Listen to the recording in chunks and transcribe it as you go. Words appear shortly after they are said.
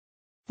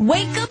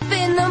Wake up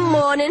in the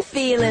morning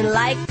feeling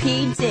like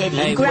P. Diddy.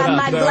 Hey, grab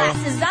my girl?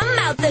 glasses, I'm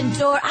out the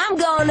door. I'm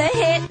gonna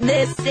hit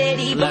this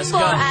city. Let's Before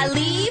go. I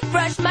leave,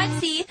 brush my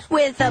teeth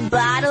with a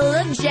bottle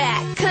of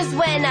Jack. Cause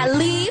when I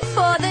leave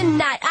for the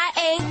night, I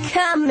ain't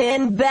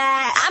coming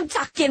back. I'm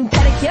talking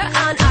pedicure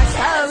on our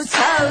toes,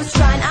 toes.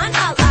 Trying on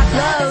all our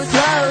clothes.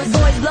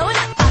 Boys blowing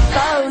up our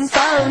phones.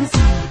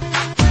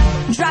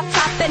 Drop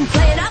top and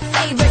playing our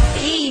favorite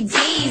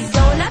CDs.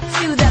 Going up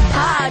to the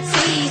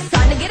party,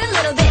 starting to get a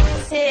little bit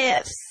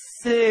tipsy.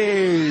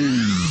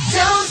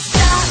 Don't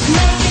stop,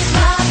 make it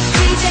pop.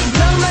 DJ,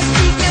 blow my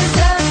speakers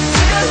up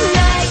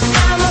tonight.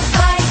 I'ma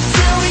fight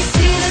till we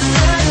see the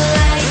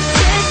sunlight.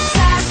 Tick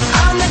tock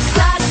on the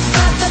clock,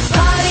 but the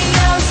party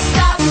don't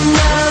stop.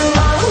 No.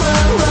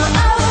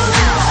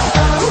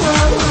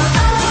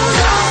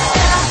 Don't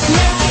stop,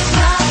 make it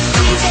pop.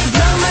 DJ,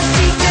 blow my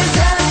speakers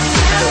up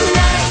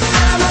tonight.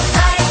 I'ma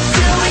fight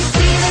till we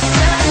see the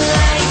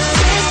sunlight.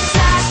 Tick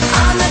tock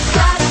on the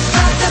clock,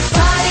 but the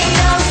party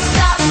don't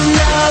stop.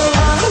 No.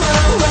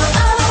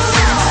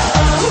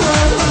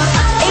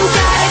 Ain't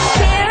got a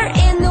care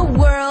in the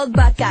world,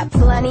 but got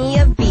plenty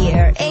of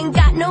beer. Ain't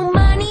got no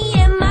money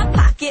in my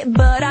pocket,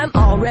 but I'm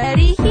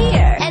already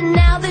here. And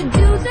now the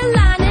dudes are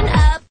lining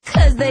up,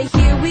 cause they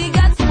hear we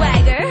got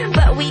swagger.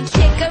 But we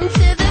kick 'em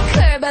to the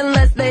curb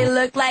unless they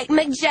look like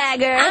Mick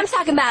Jagger. I'm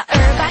talking about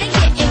everybody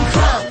getting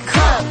crunk.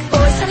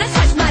 Boys tryna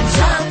touch my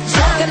junk.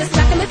 Gonna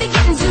smack 'em if they're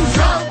getting too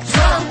drunk.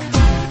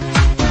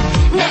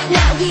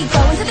 Now we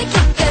go until they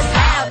kick us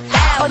out.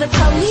 Or the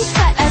police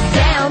shut us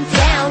down.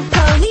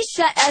 Police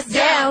shut us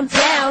down.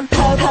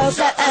 Po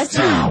shut us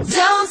down.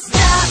 Don't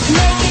stop,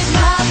 make it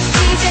pop.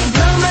 DJ,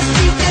 blow my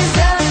speakers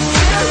up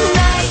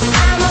tonight.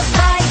 I'ma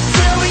fight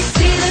till we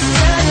see the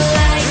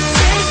sunlight.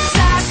 Tick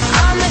tock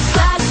on the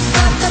clock,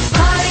 but the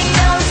party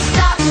don't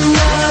stop.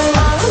 No.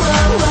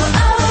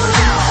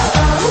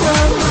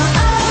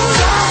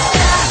 Don't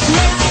stop,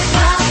 make it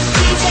pop.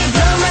 DJ,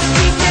 blow my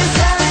speakers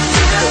up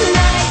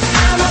tonight.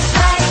 I'ma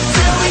fight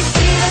till we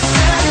see the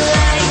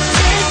sunlight.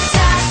 Tick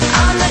tock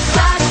on the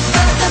clock,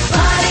 but the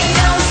party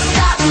don't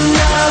stop.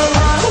 No.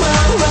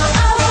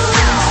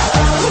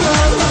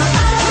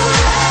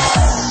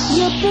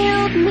 You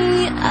build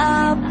me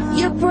up,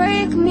 you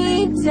break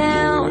me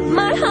down.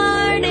 My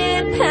heart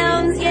it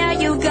pounds, yeah,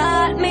 you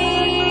got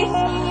me.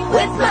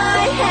 With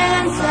my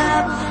hands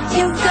up,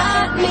 you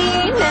got me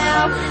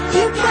now.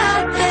 You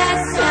got that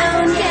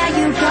sound, yeah,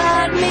 you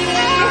got me.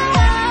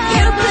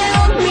 You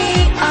build me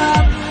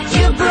up,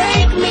 you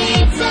break me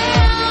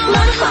down.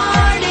 My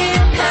heart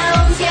it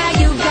pounds, yeah,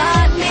 you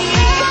got me.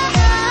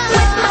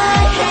 With my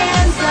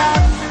hands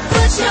up,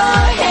 put your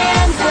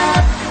hands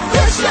up,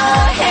 put your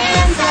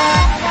hands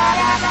up.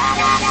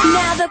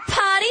 Now the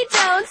party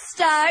don't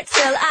start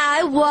till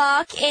I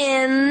walk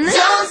in.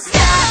 Don't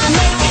stop.